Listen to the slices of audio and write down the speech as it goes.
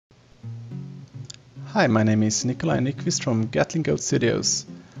Hi, my name is Nikolai Nyqvist from Gatling Goat Studios.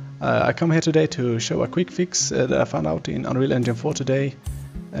 I come here today to show a quick fix that I found out in Unreal Engine 4 today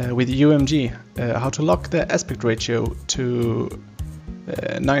with UMG, how to lock the aspect ratio to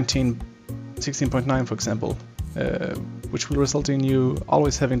 16.9 for example, which will result in you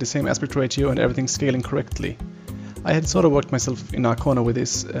always having the same aspect ratio and everything scaling correctly. I had sort of worked myself in a corner with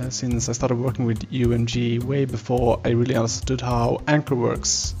this since I started working with UMG way before I really understood how anchor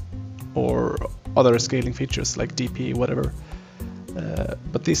works or other scaling features like DP, whatever.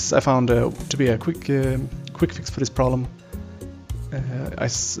 But this I found to be a quick fix for this problem. I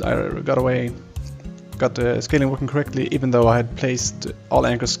got the scaling working correctly, even though I had placed all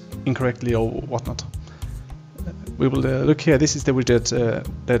anchors incorrectly or whatnot. We will look here. This is the widget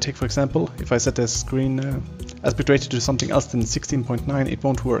that I take, for example. If I set the screen aspect ratio to something else than 16.9, it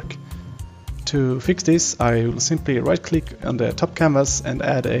won't work. To fix this, I will simply right click on the top canvas and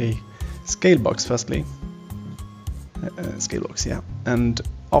add a scale box firstly. Scale box, yeah. And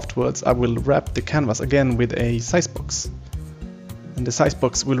afterwards I will wrap the canvas again with a size box. And the size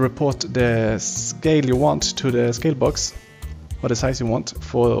box will report the scale you want to the scale box, or the size you want.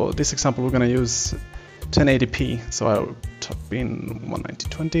 For this example we're going to use 1080p, so I'll type in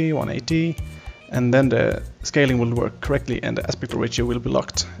 1920, 180, and then the scaling will work correctly and the aspect ratio will be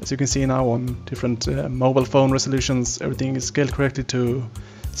locked. As you can see now on different mobile phone resolutions, everything is scaled correctly to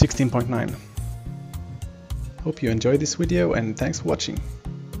 16.9. Hope you enjoyed this video and thanks for watching.